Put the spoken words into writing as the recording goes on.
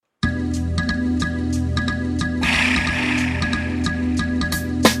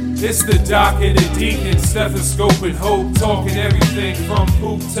It's the doc and the deacon, stethoscope and hope, talking everything from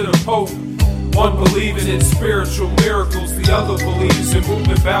poop to the pope. One believing in spiritual miracles, the other believes in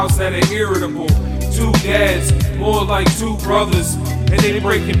movement bowels that are irritable. Two dads, more like two brothers, and they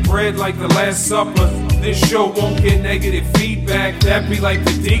breaking bread like the Last Supper. This show won't get negative feedback. That be like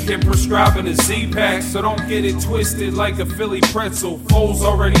the deacon prescribing a Z-Pack. So don't get it twisted like a Philly pretzel. Foles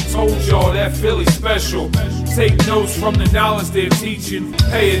already told y'all that Philly special. Take notes from the knowledge they're teaching.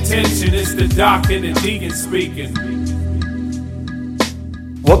 Pay attention, it's the doc and the deacon speaking.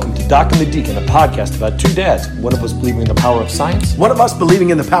 Welcome to Doc and the Deacon, a podcast about two dads. One of us believing in the power of science. One of us believing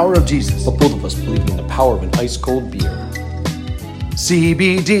in the power of Jesus. But both of us believing in the power of an ice-cold beer.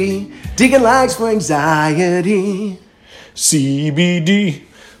 CBD, Deacon likes for anxiety. CBD,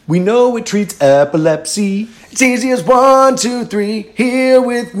 we know it treats epilepsy. It's easy as 1, 2, 3, here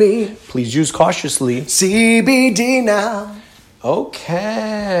with me. Please use cautiously. CBD now.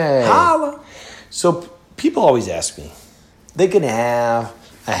 Okay. Holla. So people always ask me, they can have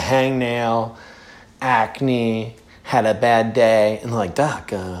a hangnail, acne, had a bad day, and they're like,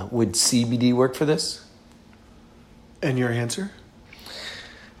 Doc, would CBD work for this? And your answer?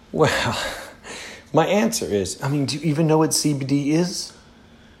 Well, my answer is, do you even know what CBD is?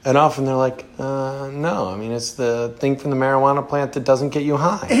 And often they're like, no. It's the thing from the marijuana plant that doesn't get you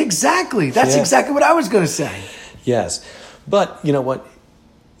high. Exactly. That's exactly what I was going to say. Yes. But you know what?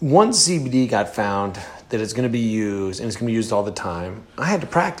 Once CBD got found that it's going to be used, and it's going to be used all the time, I had to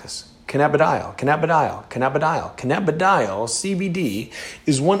practice. Cannabidiol, CBD,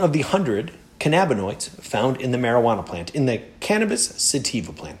 is one of the 100 cannabinoids found in the marijuana plant, in the cannabis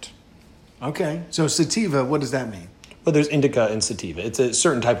sativa plant. Okay. So sativa, what does that mean? Well, there's indica and sativa. It's a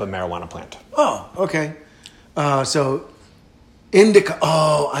certain type of marijuana plant. Oh, okay. So indica.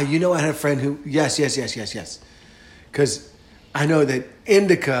 Oh, I had a friend who, yes. Because I know that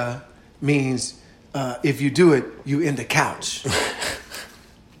indica means if you do it, you end the couch.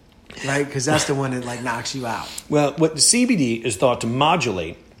 Right? Because that's the one that knocks you out. Well, what the CBD is thought to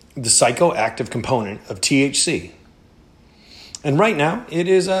modulate the psychoactive component of THC. And right now, it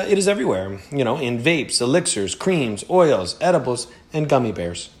is everywhere, in vapes, elixirs, creams, oils, edibles, and gummy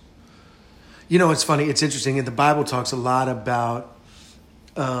bears. It's funny, it's interesting, and the Bible talks a lot about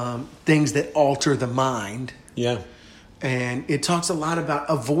things that alter the mind. Yeah. And it talks a lot about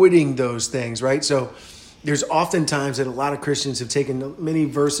avoiding those things, right? So there's often times that a lot of Christians have taken many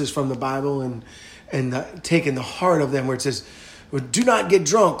verses from the Bible and taken the heart of them where it says, well, do not get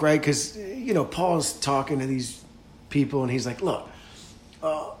drunk, right? Because, Paul's talking to these people and he's like, look,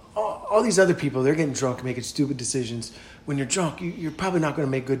 all these other people, they're getting drunk and making stupid decisions. When you're drunk, you're probably not going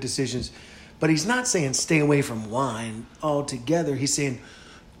to make good decisions. But he's not saying stay away from wine altogether. He's saying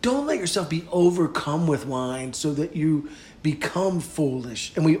don't let yourself be overcome with wine so that you become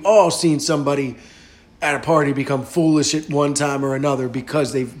foolish. And we've all seen somebody at a party become foolish at one time or another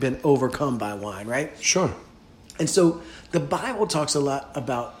because they've been overcome by wine, right? Sure. And so the Bible talks a lot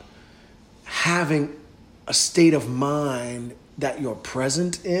about having a state of mind that you're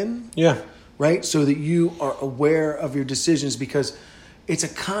present in. Yeah. Right? So that you are aware of your decisions, because it's a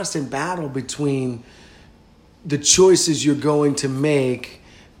constant battle between the choices you're going to make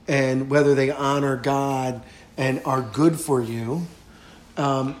and whether they honor God and are good for you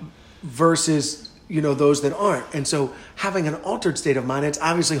versus, those that aren't. And so having an altered state of mind, it's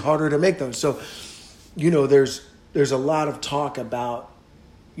obviously harder to make those. So, there's a lot of talk about,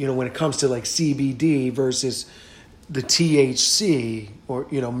 when it comes to CBD versus the THC or,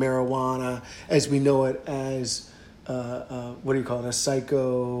 marijuana as we know it as, what do you call it?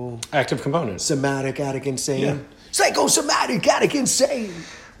 A active component. Somatic, addict, insane. Yeah. Psychosomatic, addict, insane.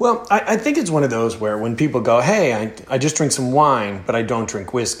 Well, I think it's one of those where when people go, hey, I just drink some wine, but I don't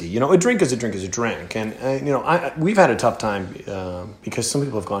drink whiskey. A drink is a drink is a drink. And, we've had a tough time because some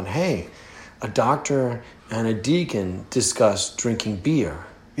people have gone, hey, a doctor and a deacon discuss drinking beer.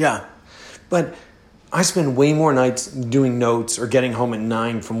 Yeah. But I spend way more nights doing notes or getting home at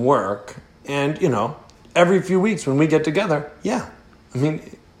 9 from work. And, every few weeks when we get together, I'm going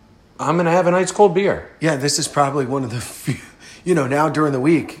to have an ice cold beer. Yeah, this is probably one of the few. Now during the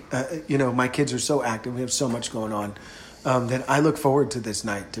week, my kids are so active. We have so much going on that I look forward to this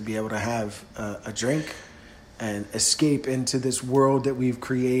night to be able to have a drink and escape into this world that we've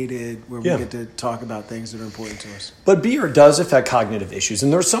created where we get to talk about things that are important to us. But beer does affect cognitive issues.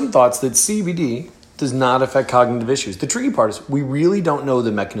 And there are some thoughts that CBD does not affect cognitive issues. The tricky part is we really don't know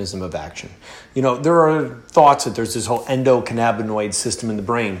the mechanism of action. There are thoughts that there's this whole endocannabinoid system in the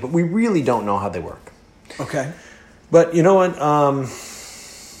brain, but we really don't know how they work. Okay. But you know what?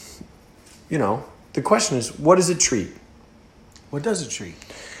 The question is, what does it treat? What does it treat?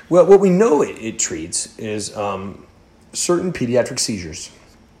 Well, what we know it treats is certain pediatric seizures,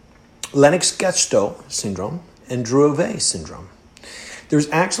 Lennox-Gastaut syndrome and Dravet syndrome. There's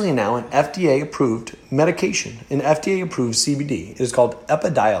actually now an FDA-approved medication, an FDA-approved CBD. It is called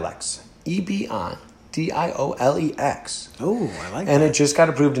Epidiolex, Epidiolex. Oh, I like that. And it just got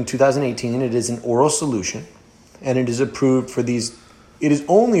approved in 2018. It is an oral solution, and it is approved for these. It is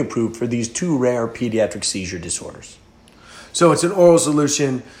only approved for these two rare pediatric seizure disorders. So it's an oral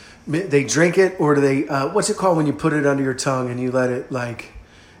solution. They drink it, or do they? What's it called when you put it under your tongue and you let it like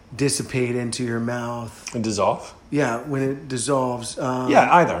dissipate into your mouth? And dissolve? Yeah, when it dissolves.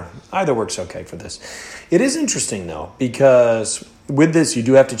 Yeah, either works okay for this. It is interesting though, because with this you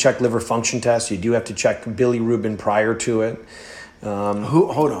do have to check liver function tests. You do have to check bilirubin prior to it.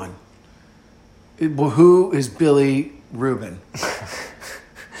 Hold on. Who is Billy Rubin?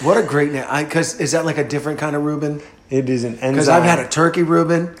 What a great name! Because is that like a different kind of Reuben? It is an enzyme. Because I've had a turkey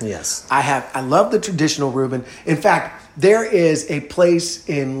Reuben. Yes. I love the traditional Reuben. In fact, there is a place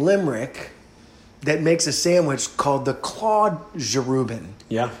in Limerick that makes a sandwich called the Claude Giroux.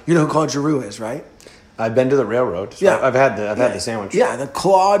 Yeah. You know who Claude Giroux is, right? I've been to the railroad. So Yeah. I've had the sandwich. Yeah, the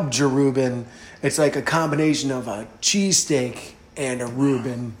Claude Giroux. It's like a combination of a cheesesteak and a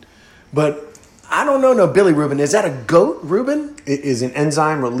Reuben. But I don't know no Billy Reuben. Is that a goat Reuben? It is an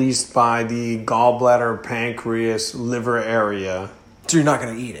enzyme released by the gallbladder, pancreas, liver area. So you're not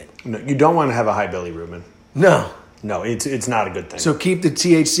going to eat it? No, you don't want to have a high bilirubin. No. No, it's not a good thing. So keep the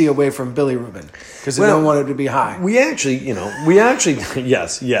THC away from Billy Reuben because they Well, don't want it to be high. We actually,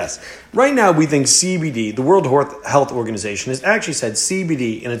 yes. Right now, we think CBD, the World Health Organization, has actually said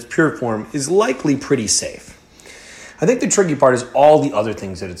CBD in its pure form is likely pretty safe. I think the tricky part is all the other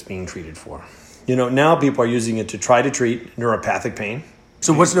things that it's being treated for. Now people are using it to try to treat neuropathic pain.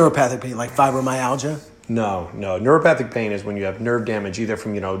 So what's neuropathic pain? Like fibromyalgia? No. Neuropathic pain is when you have nerve damage, either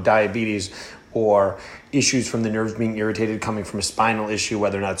from, diabetes or issues from the nerves being irritated coming from a spinal issue,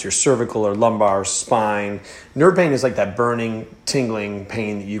 whether or not it's your cervical or lumbar spine. Nerve pain is like that burning, tingling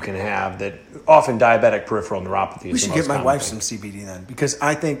pain that you can have that often diabetic peripheral neuropathy is. We should get my wife some CBD then, because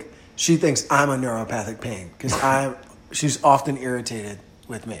I think she thinks I'm a neuropathic pain because she's often irritated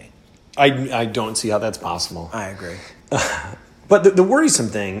with me. I don't see how that's possible. I agree. But the worrisome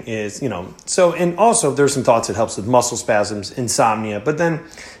thing is, and also there's some thoughts it helps with muscle spasms, insomnia. But then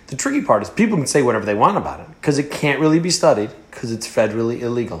the tricky part is people can say whatever they want about it because it can't really be studied because it's federally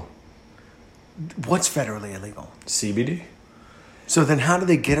illegal. What's federally illegal? CBD. So then how do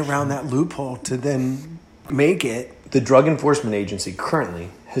they get around that loophole to then make it? The Drug Enforcement Agency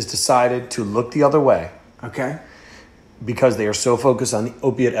currently has decided to look the other way. Okay. Because they are so focused on the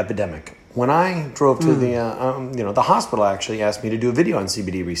opiate epidemic. When I drove to the hospital actually asked me to do a video on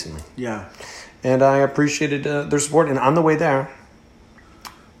CBD recently. Yeah. And I appreciated their support. And on the way there,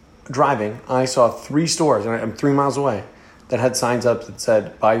 driving, I saw 3 stores, and I'm 3 miles away, that had signs up that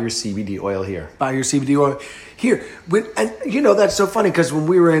said, buy your CBD oil here. Buy your CBD oil here. That's so funny because when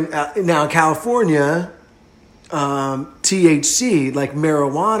we were in California, THC, like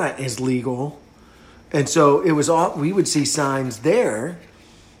marijuana, is legal. And so it was all, we would see signs there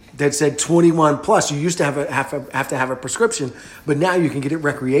that said 21 plus. You used to have to have a prescription, but now you can get it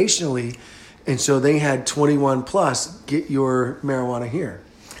recreationally. And so they had 21 plus, get your marijuana here.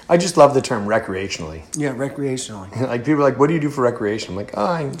 I just love the term recreationally. Yeah, recreationally. Like people are like, what do you do for recreation? I'm like,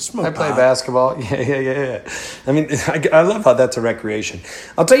 I play basketball. Yeah. I mean, I love how that's a recreation.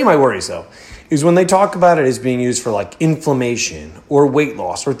 I'll tell you my worries though, is when they talk about it as being used for like inflammation or weight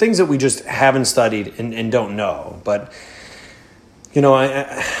loss or things that we just haven't studied and don't know. But,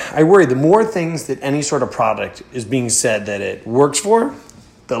 I worry the more things that any sort of product is being said that it works for,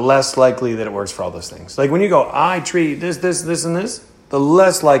 the less likely that it works for all those things. Like when you go, I treat this, and this, the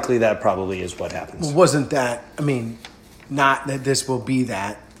less likely that probably is what happens. Well, wasn't that, not that this will be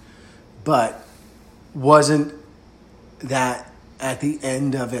that, but wasn't that at the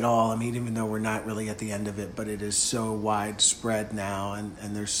end of it all? Even though we're not really at the end of it, but it is so widespread now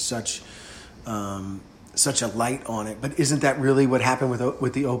and there's such a light on it. But isn't that really what happened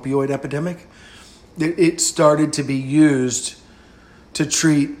with the opioid epidemic? It started to be used to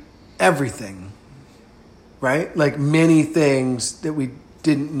treat everything, right? Like many things that we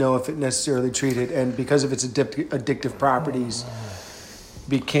didn't know if it necessarily treated, and because of its addictive properties,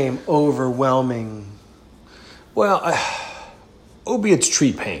 became overwhelming. Well, opiates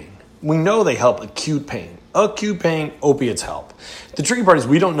treat pain. We know they help acute pain. Acute pain, opiates help. The tricky part is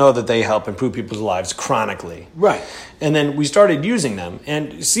we don't know that they help improve people's lives chronically. Right. And then we started using them.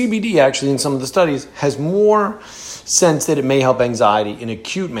 And CBD actually in some of the studies has more sense that it may help anxiety in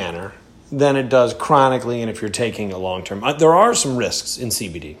acute manner than it does chronically and if you're taking a long-term. There are some risks in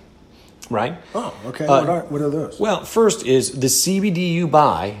CBD, right? Oh, okay. What are those? Well, first is the CBD you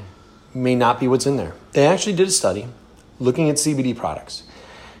buy may not be what's in there. They actually did a study looking at CBD products,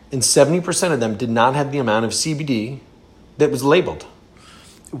 and 70% of them did not have the amount of CBD that was labeled.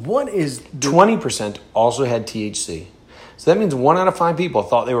 What is 20% also had THC. So that means 1 out of 5 people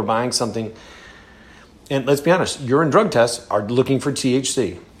thought they were buying something. And let's be honest, urine drug tests are looking for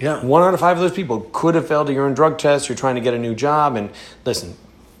THC. Yeah. 1 out of 5 of those people could have failed a urine drug test. You're trying to get a new job. And listen,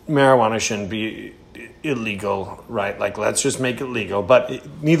 marijuana shouldn't be illegal, right? Like, let's just make it legal.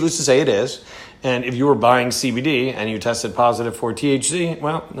 But needless to say, it is. And if you were buying CBD and you tested positive for THC,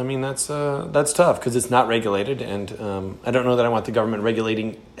 well, I mean, that's tough because it's not regulated. And I don't know that I want the government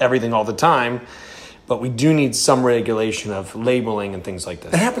regulating everything all the time, but we do need some regulation of labeling and things like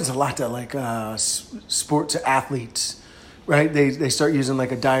this. It happens a lot to like sports athletes, right? They start using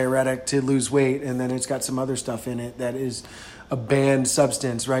like a diuretic to lose weight, and then it's got some other stuff in it that is a banned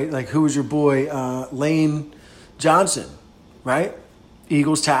substance, right? Like, who was your boy? Lane Johnson, right?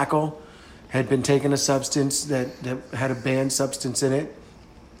 Eagles tackle. Had been taking a substance that had a banned substance in it.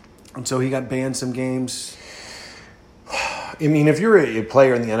 And so he got banned some games. I mean, if you're a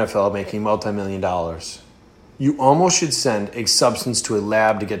player in the NFL making $multi-million, you almost should send a substance to a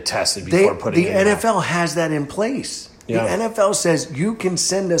lab to get tested before putting it in. The NFL has that in place. Yeah. The NFL says you can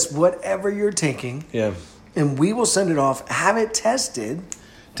send us whatever you're taking, and we will send it off, have it tested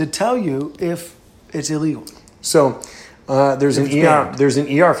to tell you if it's illegal. So there's an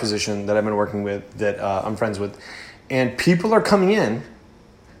ER physician that I've been working with that I'm friends with, and people are coming in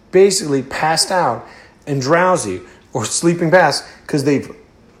basically passed out and drowsy or sleeping past because they've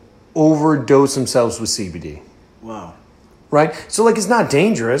overdosed themselves with CBD. Wow. Right? So, like, it's not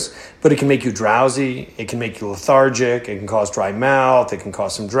dangerous, but it can make you drowsy. It can make you lethargic. It can cause dry mouth. It can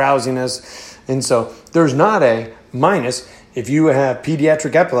cause some drowsiness. And so there's not a minus. If you have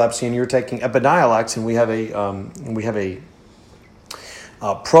pediatric epilepsy and you're taking Epidiolex, and we have a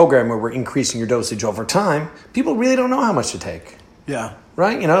program where we're increasing your dosage over time, people really don't know how much to take. Yeah.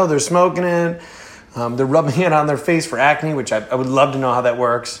 Right? You know, they're smoking it. They're rubbing it on their face for acne, which I would love to know how that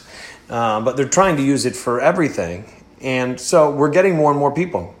works. But they're trying to use it for everything. And so we're getting more and more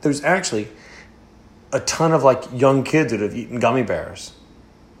people. There's actually a ton of like young kids that have eaten gummy bears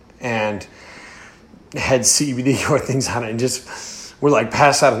and had CBD or things on it and just were like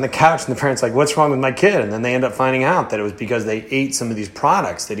passed out on the couch, and the parents like, what's wrong with my kid? And then they end up finding out that it was because they ate some of these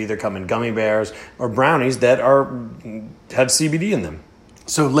products that either come in gummy bears or brownies that have CBD in them.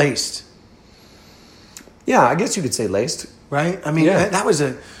 So laced. Yeah, I guess you could say laced. Right? I mean,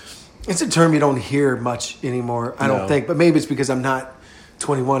 it's a term you don't hear much anymore, I don't think. But maybe it's because I'm not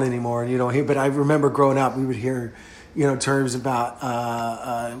 21 anymore and you don't hear. But I remember growing up, we would hear, terms about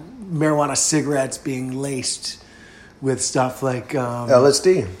marijuana cigarettes being laced with stuff like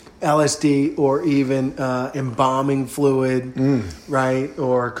LSD, or even embalming fluid, right?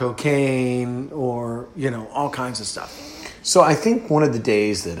 Or cocaine, or all kinds of stuff. So I think one of the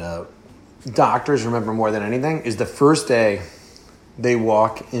days that doctors remember more than anything is the first day they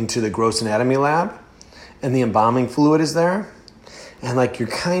walk into the gross anatomy lab and the embalming fluid is there, and like you're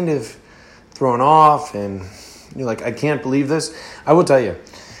kind of thrown off and you're like, I can't believe this. I will tell you,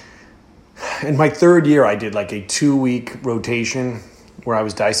 in my third year I did like a 2-week rotation where I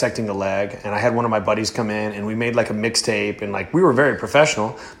was dissecting a leg, and I had one of my buddies come in and we made like a mixtape, and like we were very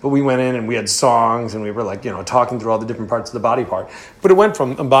professional, but we went in and we had songs and we were like, talking through all the different parts of the body part. But it went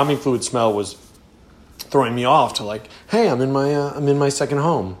from embalming fluid smell was throwing me off to like, hey, I'm in my second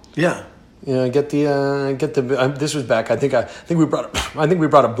home. Yeah. Get the. This was back. I think we brought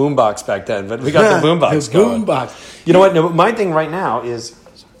a boombox back then, but we got the boombox going. Boombox. You know what? No, my thing right now is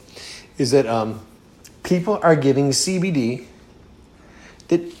that people are giving CBD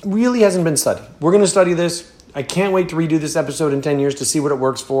that really hasn't been studied. We're going to study this. I can't wait to redo this episode in 10 years to see what it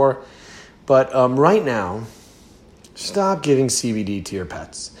works for. But right now, stop giving CBD to your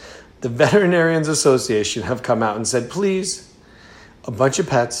pets. The Veterinarians Association have come out and said, please, a bunch of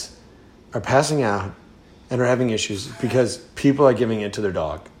pets are passing out and are having issues because people are giving it to their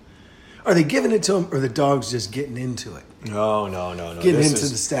dog. Are they giving it to them, or the dog's just getting into it? No. Getting into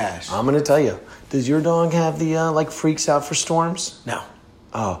the stash. I'm going to tell you. Does your dog have the freaks out for storms? No.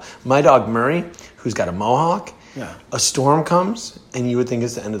 Oh, my dog Murray, who's got a mohawk, a storm comes and you would think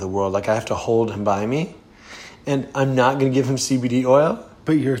it's the end of the world. Like I have to hold him by me, and I'm not going to give him CBD oil.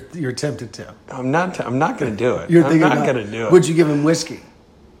 But you're tempted to. I'm not going to do it. I'm not going to do it. Would you give him whiskey?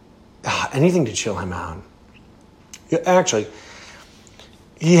 Anything to chill him out. Actually,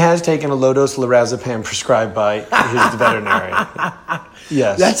 He has taken a low dose lorazepam prescribed by his veterinarian.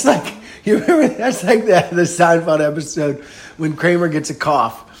 Yes. That's like, you remember, that's like the Seinfeld episode when Kramer gets a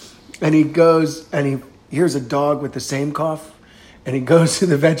cough and he goes and he hears a dog with the same cough and he goes to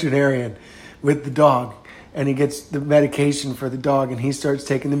the veterinarian with the dog and he gets the medication for the dog and he starts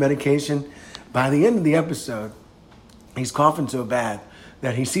taking the medication. By the end of the episode, he's coughing so bad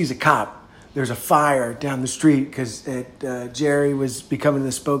that he sees a cop. There's a fire down the street because Jerry was becoming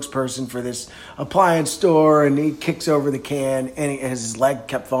the spokesperson for this appliance store, and he kicks over the can, and his leg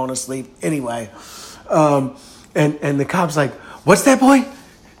kept falling asleep. Anyway, and the cop's like, "What's that, boy?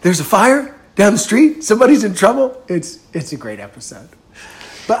 There's a fire down the street. Somebody's in trouble." It's a great episode.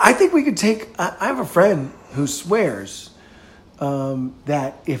 But I think we could take. I have a friend who swears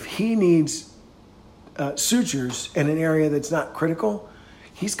that if he needs sutures in an area that's not critical,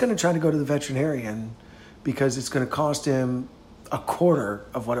 he's going to try to go to the veterinarian because it's going to cost him a quarter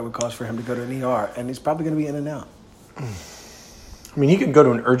of what it would cost for him to go to an ER, and he's probably going to be in and out. I mean, he can go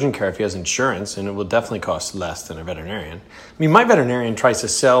to an urgent care if he has insurance, and it will definitely cost less than a veterinarian. I mean, my veterinarian tries to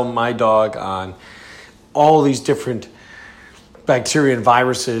sell my dog on all these different bacteria and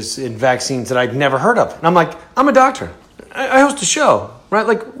viruses and vaccines that I've never heard of. And I'm like, I'm a doctor. I host a show, right?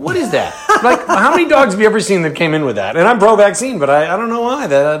 Like, what is that? Like, how many dogs have you ever seen that came in with that? And I'm pro-vaccine, but I don't know why.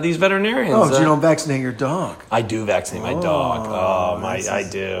 These veterinarians... Oh, you don't vaccinate your dog? I do vaccinate my dog.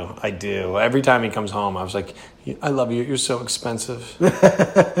 I do. Every time he comes home, I was like, I love you. You're so expensive.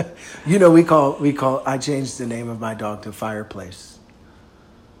 You know, I changed the name of my dog to Fireplace.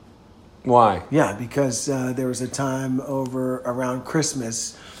 Why? Yeah, because there was a time around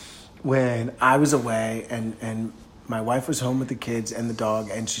Christmas when I was away and my wife was home with the kids and the dog,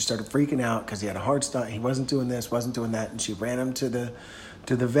 and she started freaking out because he had a heart stop. He wasn't doing this, wasn't doing that, and she ran him to the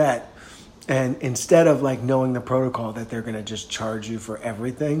vet. And instead of like knowing the protocol that they're going to just charge you for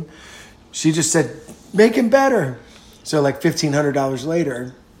everything, she just said, "Make him better." So like $1,500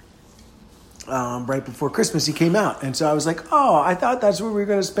 later, right before Christmas, he came out, and so I was like, "Oh, I thought that's what we were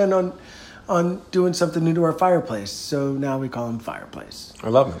going to spend on doing something new to our fireplace." So now we call him Fireplace. I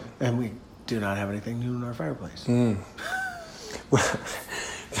love him, and we do not have anything new in our fireplace.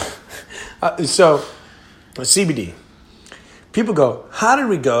 So, CBD. People go, how did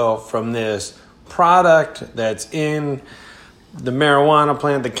we go from this product that's in the marijuana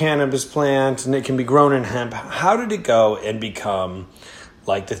plant, the cannabis plant, and it can be grown in hemp? How did it go and become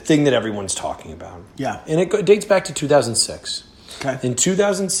like the thing that everyone's talking about? Yeah. And it dates back to 2006. Okay. In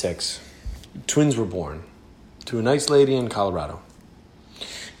 2006, twins were born to a nice lady in Colorado.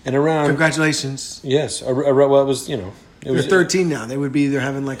 And around... Congratulations. Yes. Well, it was, you know... They're 13 now. They would be either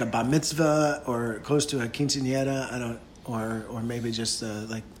having like a bar mitzvah or close to a quinceañera, or maybe just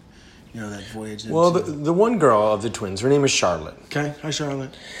like, you know, that voyage. Well, the one girl of the twins, her name is Charlotte. Okay. Hi,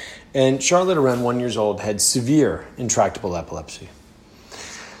 Charlotte. And Charlotte, around 1 year old, had severe intractable epilepsy.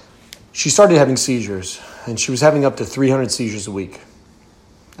 She started having seizures, and she was having up to 300 seizures a week.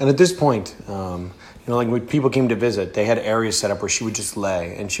 And at this point, you know, like when people came to visit, they had areas set up where she would just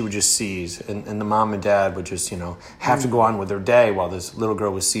lay and she would just seize. And the mom and dad would just, you know, have to go on with their day while this little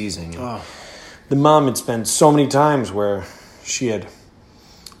girl was seizing. The mom had spent so many times where she had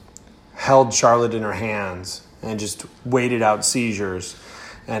held Charlotte in her hands and just waited out seizures.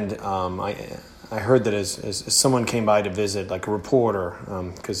 And I heard that as someone came by to visit, like a reporter,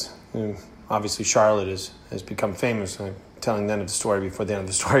 because obviously Charlotte has become famous. I'm telling the end of the story before the end of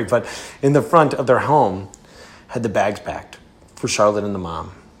the story. But in the front of their home had the bags packed for Charlotte and the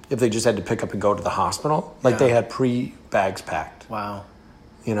mom. If they just had to pick up and go to the hospital, like they had pre-bags packed. Wow.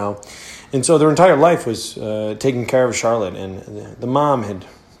 You know? And so their entire life was taking care of Charlotte. And the mom had,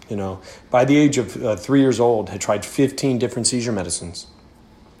 you know, by the age of 3 years old, had tried 15 different seizure medicines.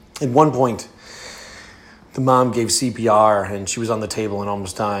 At one point, the mom gave CPR and she was on the table and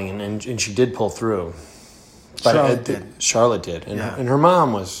almost dying, and she did pull through. But Charlotte did. And her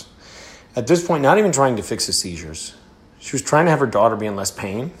mom was, at this point, not even trying to fix the seizures. She was trying to have her daughter be in less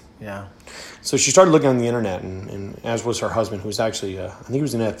pain. Yeah. So she started looking on the internet, and as was her husband, who was actually, I think he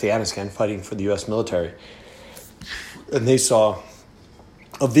was in Afghanistan fighting for the U.S. military. And they saw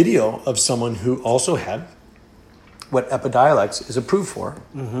a video of someone who also had what Epidiolex is approved for.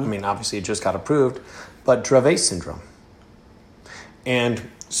 Mm-hmm. I mean, obviously it just got approved, but Dravet syndrome. And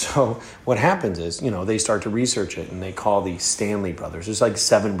so what happens is, you know, they start to research it, and they call the Stanley brothers. There's like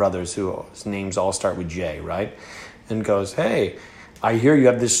 7 brothers whose names all start with J, right? And goes, hey, I hear you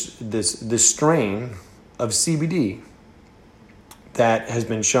have this strain of CBD that has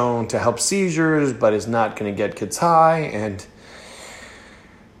been shown to help seizures, but is not going to get kids high. And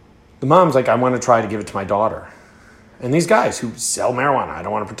the mom's like, I want to try to give it to my daughter. And these guys who sell marijuana, I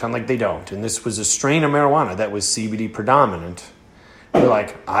don't want to pretend like they don't. And this was a strain of marijuana that was CBD predominant. They're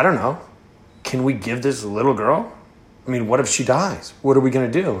like, I don't know. Can we give this little girl? I mean, what if she dies? What are we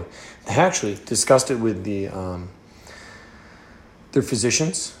going to do? They actually discussed it with their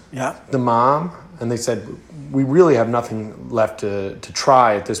physicians, the mom, and they said, we really have nothing left to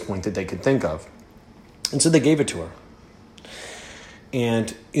try at this point that they could think of. And so they gave it to her.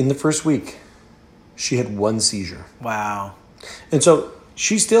 And in the first week, she had 1 seizure. Wow. And so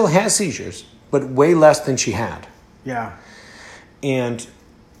she still has seizures, but way less than she had. Yeah. And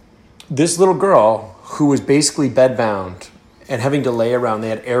this little girl who was basically bedbound and having to lay around, they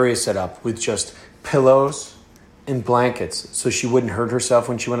had areas set up with just pillows and blankets so she wouldn't hurt herself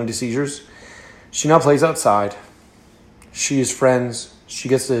when she went into seizures. She now plays outside. She has friends. She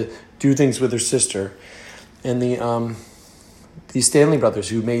gets to do things with her sister. And the Stanley brothers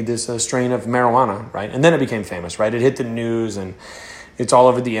who made this strain of marijuana, right? And then it became famous, right? It hit the news and it's all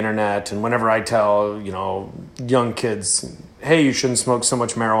over the internet. And whenever I tell, young kids, hey, you shouldn't smoke so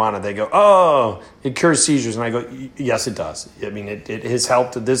much marijuana, they go, oh, it cures seizures. And I go, yes, it does. I mean, it has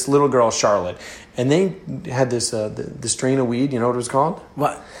helped this little girl, Charlotte. And they had this, the strain of weed, you know what it was called?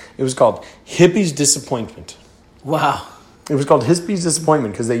 What? It was called Hippie's Disappointment. Wow. It was called Hippie's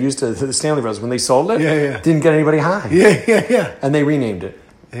Disappointment because they used to, the Stanley Brothers, when they sold it, didn't get anybody high. Yeah. And they renamed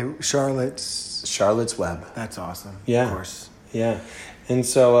it. Charlotte's Web. That's awesome. Yeah. Of course. Yeah. And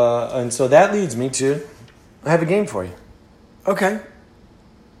so that leads me to, I have a game for you. Okay.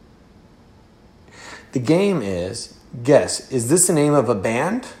 The game is, guess, is this the name of a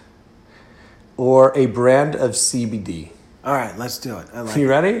band or a brand of CBD? All right, let's do it. I like You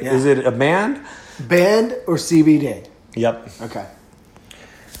ready? Yeah. Is it a band? Band or CBD? Yep. Okay.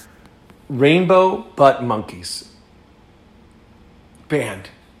 Rainbow Butt Monkeys. Band.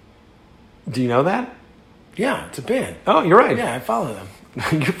 Do you know that? Yeah, it's a band. Oh, you're right. Yeah, I follow them.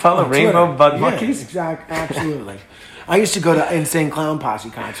 You follow Rainbow Butt Monkeys? Exactly. Absolutely. I used to go to Insane Clown Posse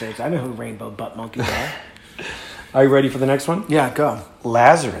concerts. I know who Rainbow Butt Monkeys are. Are you ready for the next one? Yeah, go.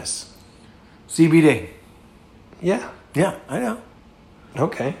 Lazarus. CBD. Yeah. Yeah, I know.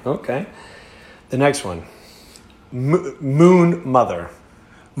 Okay. The next one. Moon Mother.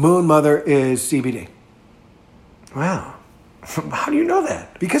 Moon Mother is CBD. Wow. How do you know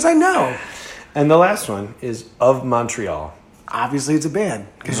that? Because I know. And the last one is Of Montreal. Obviously, it's a band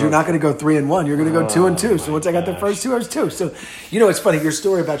because you're not going to go 3 and 1. You're going to go 2 and 2. So once I got the first 2, I was 2. So, it's funny. Your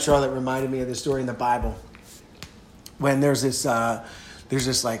story about Charlotte reminded me of the story in the Bible when there's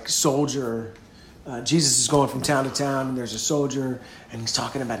this like soldier. Jesus is going from town to town, and there's a soldier, and he's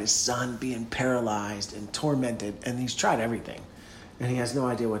talking about his son being paralyzed and tormented, and he's tried everything, and he has no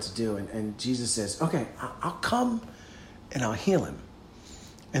idea what to do. And Jesus says, "Okay, I'll come, and I'll heal him."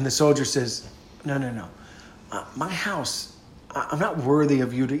 And the soldier says, "No. My house. I'm not worthy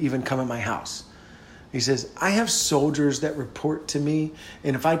of you to even come in my house." He says, "I have soldiers that report to me,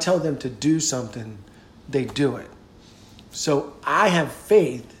 and if I tell them to do something, they do it. So I have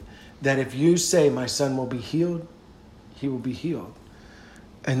faith that if you say my son will be healed, he will be healed."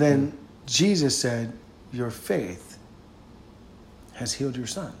 And then Jesus said, "Your faith has healed your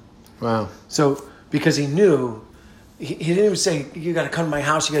son." Wow. So because he knew, he didn't even say, "You got to come to my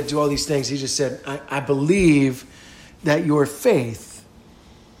house, you got to do all these things." He just said, I believe that your faith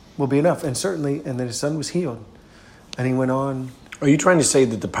will be enough. And certainly, and then his son was healed. And he went on. Are you trying to say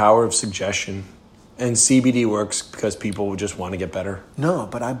that the power of suggestion and CBD works because people just want to get better? No,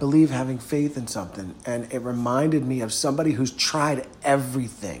 but I believe having faith in something. And it reminded me of somebody who's tried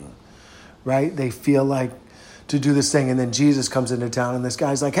everything, right? They feel like to do this thing. And then Jesus comes into town and this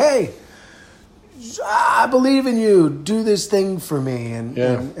guy's like, "Hey, I believe in you. Do this thing for me."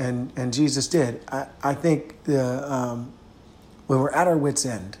 And Jesus did. I think when we're at our wit's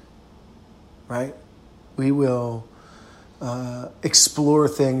end, right, we will explore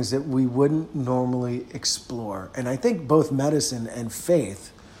things that we wouldn't normally explore. And I think both medicine and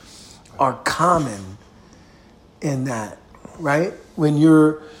faith are common in that, right? When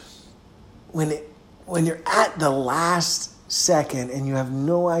you're at the last second and you have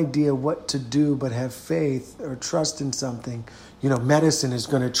no idea what to do but have faith or trust in something, medicine is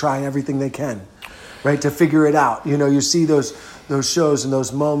going to try everything they can, right, to figure it out. You see those shows and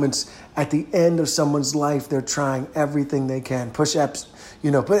those moments at the end of someone's life, they're trying everything they can. Push eps,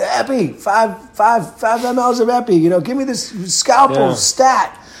 put epi, 5 mLs of epi, give me this scalpel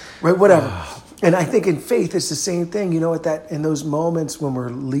stat, right, whatever. And I think in faith it's the same thing, in those moments when we're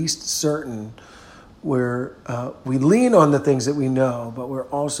least certain, where we lean on the things that we know, but we're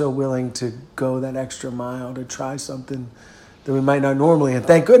also willing to go that extra mile to try something that we might not normally. And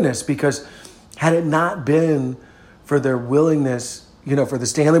thank goodness, because had it not been for their willingness, for the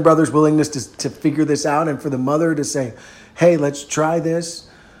Stanley brothers' willingness to figure this out, and for the mother to say, hey, let's try this.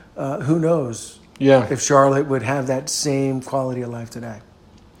 Who knows if Charlotte would have that same quality of life today.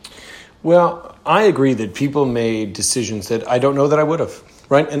 Well, I agree that people made decisions that I don't know that I would have,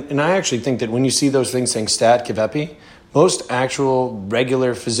 right? And I actually think that when you see those things saying stat, give epi, most actual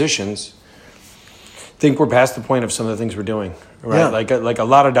regular physicians think we're past the point of some of the things we're doing, right? Yeah. Like a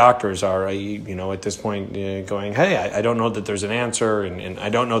lot of doctors are, at this point going, hey, I don't know that there's an answer, and I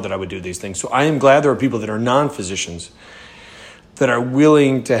don't know that I would do these things. So I am glad there are people that are non-physicians that are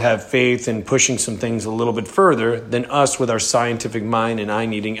willing to have faith in pushing some things a little bit further than us with our scientific mind and I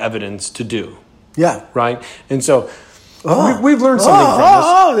needing evidence to do. Yeah. Right? And so we've learned something from this.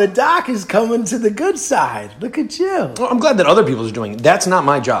 Oh, the doc is coming to the good side. Look at you. Well, I'm glad that other people are doing it. That's not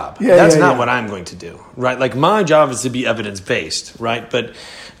my job. That's not what I'm going to do. Right? Like my job is to be evidence-based. Right? But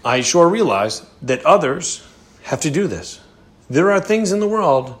I sure realize that others have to do this. There are things in the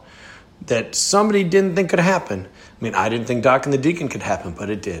world that somebody didn't think could happen. I mean, I didn't think Doc and the Deacon could happen,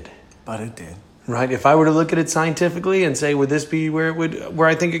 but it did. Right? If I were to look at it scientifically and say, would this be where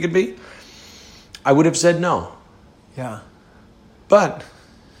I think it could be? I would have said no. Yeah. But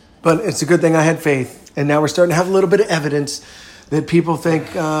it's a good thing I had faith. And now we're starting to have a little bit of evidence that people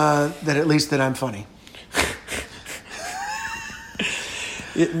think that at least that I'm funny.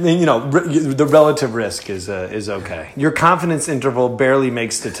 The relative risk is okay. Your confidence interval barely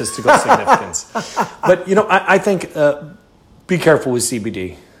makes statistical significance. But, I think be careful with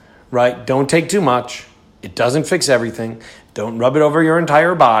CBD, right? Don't take too much. It doesn't fix everything. Don't rub it over your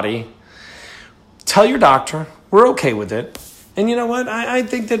entire body. Tell your doctor we're okay with it. And you know what? I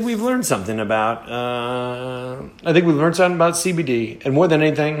think that we've learned something about CBD. And more than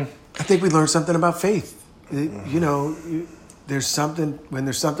anything, I think we learned something about faith. There's something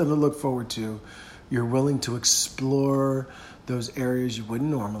to look forward to. You're willing to explore those areas you wouldn't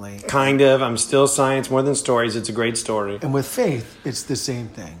normally. Kind of. I'm still science more than stories. It's a great story. And with faith, it's the same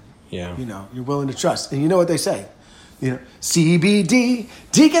thing. Yeah. You're willing to trust. And you know what they say? CBD,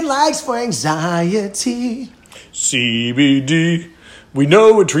 Deacon likes for anxiety. CBD, we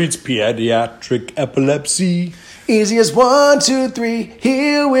know it treats pediatric epilepsy. Easy as 1, 2, 3,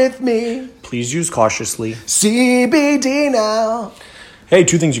 here with me. Please use cautiously. CBD now. Hey,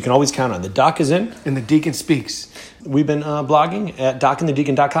 2 things you can always count on. The doc is in. And the deacon speaks. We've been blogging at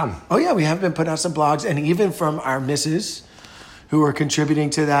docandthedeacon.com. Oh, yeah, we have been putting out some blogs, and even from our misses who are contributing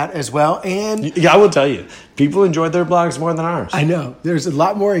to that as well. And yeah, I will tell you, people enjoyed their blogs more than ours. I know. There's a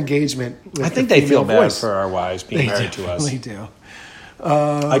lot more engagement with I think they feel bad voice. for our wives being married to us. They do.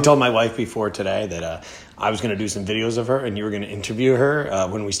 I told my wife before today that I was going to do some videos of her and you were going to interview her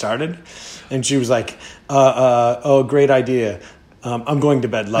when we started. And she was like, oh, great idea. I'm going to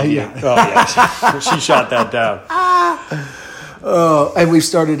bed. Love you. Yeah. Oh, yeah. She shot that down. And we've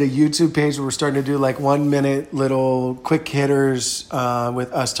started a YouTube page where we're starting to do like 1 minute little quick hitters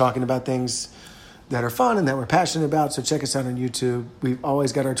with us talking about things that are fun and that we're passionate about. So check us out on YouTube. We've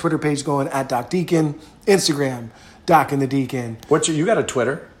always got our Twitter page going at Doc Deacon, Instagram, Doc and the Deacon. You got a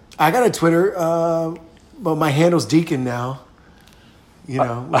Twitter? I got a Twitter. Well, my handle's Deacon now. I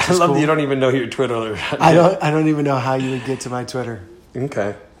love that you don't even know your Twitter. I don't even know how you would get to my Twitter.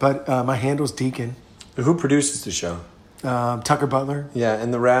 Okay. But my handle's Deacon. Who produces the show? Tucker Butler. Yeah,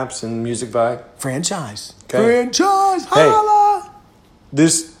 and the raps and music vibe. Franchise. Okay. Franchise. Holla. Hey,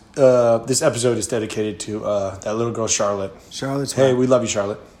 this episode is dedicated to that little girl, Charlotte. Charlotte's Hey, we love you,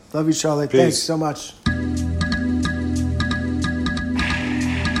 Charlotte. Love you, Charlotte. Peace. Thanks so much.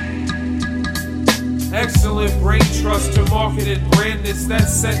 Excellent brain trust to market and brand this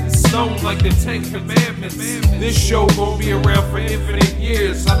that's set in stone like the 10 Commandments. This show gon' be around for infinite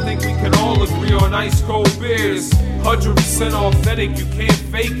years. I think we can all agree on ice cold beers. 100% authentic, you can't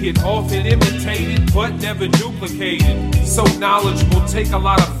fake it. Often imitated, but never duplicated. So knowledgeable, take a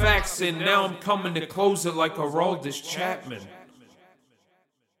lot of facts in. Now I'm coming to close it like Aroldis Chapman.